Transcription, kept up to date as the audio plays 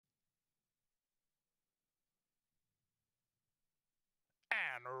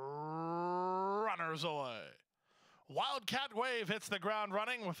and runners away. Wildcat Wave hits the ground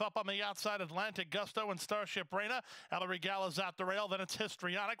running with up on the outside Atlantic Gusto and Starship Reina. Ellery Gala's at the rail. Then it's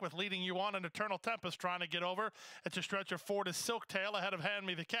Histrionic with Leading You On and Eternal Tempest trying to get over. It's a stretch of 4 to Silktail ahead of Hand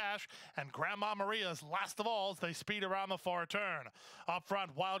Me the Cash. And Grandma Maria's last of all as they speed around the far turn. Up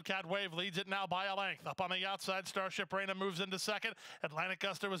front, Wildcat Wave leads it now by a length. Up on the outside, Starship Reina moves into second. Atlantic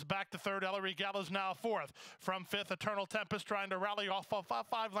Gusto is back to third. Ellery Gala's now fourth. From fifth, Eternal Tempest trying to rally off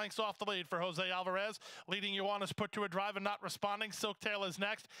 5 lengths off the lead for Jose Alvarez. Leading You On is put to a drive and not responding. Silktail is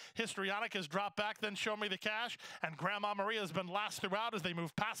next. Histrionic has dropped back, then Show Me the Cash. And Grandma Maria has been last throughout as they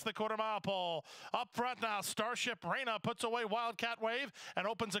move past the quarter-mile pole. Up front now, Starship Reina puts away Wildcat Wave and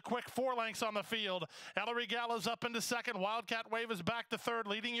opens a quick 4 lengths on the field. Ellery Gala's up into second. Wildcat Wave is back to third.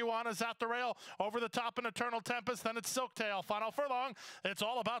 Leading You On is at the rail. Over the top in Eternal Tempest. Then it's Silktail. Final furlong. It's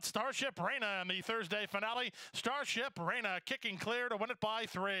all about Starship Reina in the Thursday finale. Starship Reina kicking clear to win it by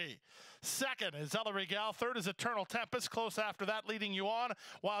 3. Second is Ellery Gal. Third is Eternal Tempest. Close after that, Leading You On,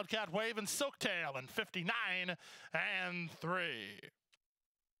 Wildcat Wave, and Silktail in 59 and 3.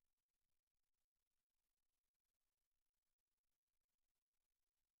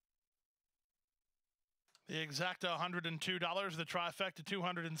 The exacta $102, the trifecta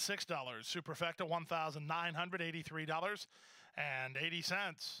 $206, superfecta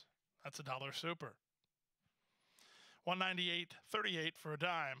 $1,983.80. That's a dollar super. 198.38 for a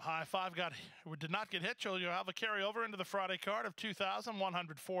dime. High five did not get hit. You'll have a carryover into the Friday card of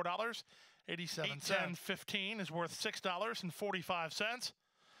 $2,104.87. 810.15 is worth $6.45.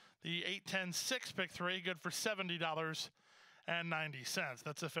 The 810.6 pick 3 good for $70.90.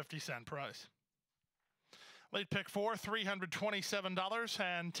 That's a 50-cent price. Late pick 4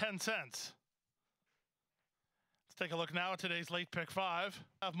 $327.10. Let's take a look now at today's late pick 5.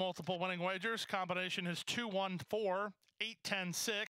 Have multiple winning wagers. Combination is 2, 1, 4, 8, 10, 6.